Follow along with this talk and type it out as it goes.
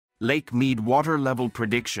Lake Mead water level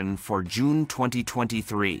prediction for June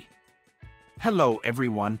 2023. Hello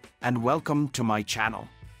everyone, and welcome to my channel.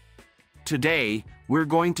 Today, we're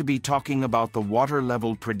going to be talking about the water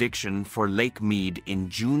level prediction for Lake Mead in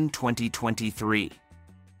June 2023.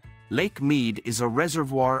 Lake Mead is a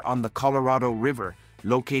reservoir on the Colorado River,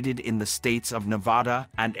 located in the states of Nevada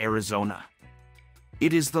and Arizona.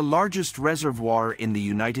 It is the largest reservoir in the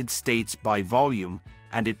United States by volume,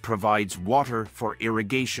 and it provides water for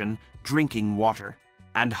irrigation, drinking water,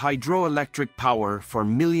 and hydroelectric power for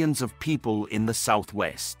millions of people in the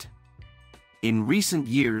Southwest. In recent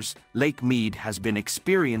years, Lake Mead has been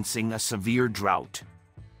experiencing a severe drought.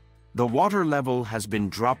 The water level has been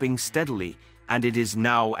dropping steadily, and it is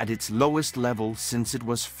now at its lowest level since it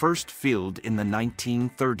was first filled in the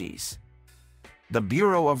 1930s. The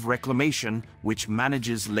Bureau of Reclamation, which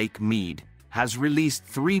manages Lake Mead, has released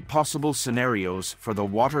 3 possible scenarios for the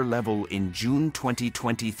water level in June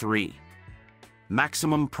 2023.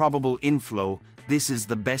 Maximum probable inflow, this is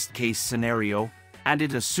the best-case scenario, and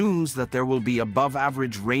it assumes that there will be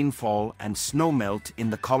above-average rainfall and snowmelt in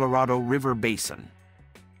the Colorado River Basin.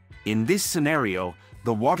 In this scenario,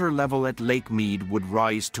 the water level at Lake Mead would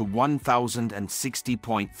rise to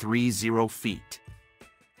 1,060.30 feet.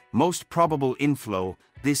 Most probable inflow,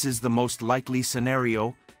 this is the most likely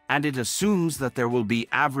scenario, and it assumes that there will be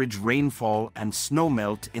average rainfall and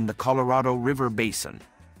snowmelt in the Colorado River Basin.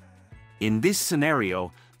 In this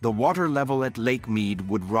scenario, the water level at Lake Mead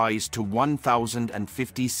would rise to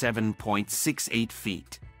 1,057.68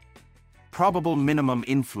 feet. Probable minimum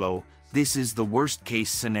inflow, this is the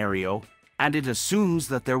worst-case scenario, and it assumes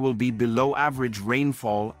that there will be below-average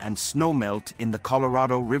rainfall and snowmelt in the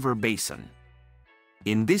Colorado River Basin.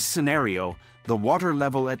 In this scenario, the water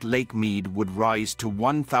level at Lake Mead would rise to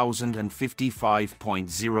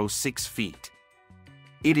 1,055.06 feet.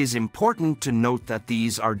 It is important to note that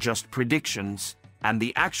these are just predictions, and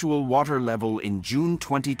the actual water level in June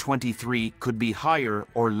 2023 could be higher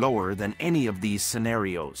or lower than any of these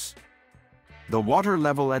scenarios. The water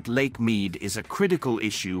level at Lake Mead is a critical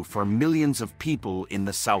issue for millions of people in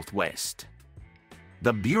the Southwest.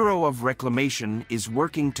 The Bureau of Reclamation is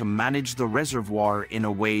working to manage the reservoir in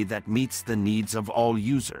a way that meets the needs of all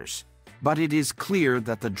users, but it is clear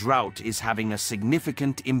that the drought is having a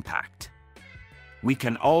significant impact. We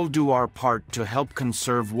can all do our part to help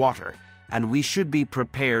conserve water, and we should be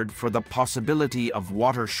prepared for the possibility of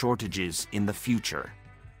water shortages in the future.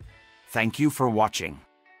 Thank you for watching.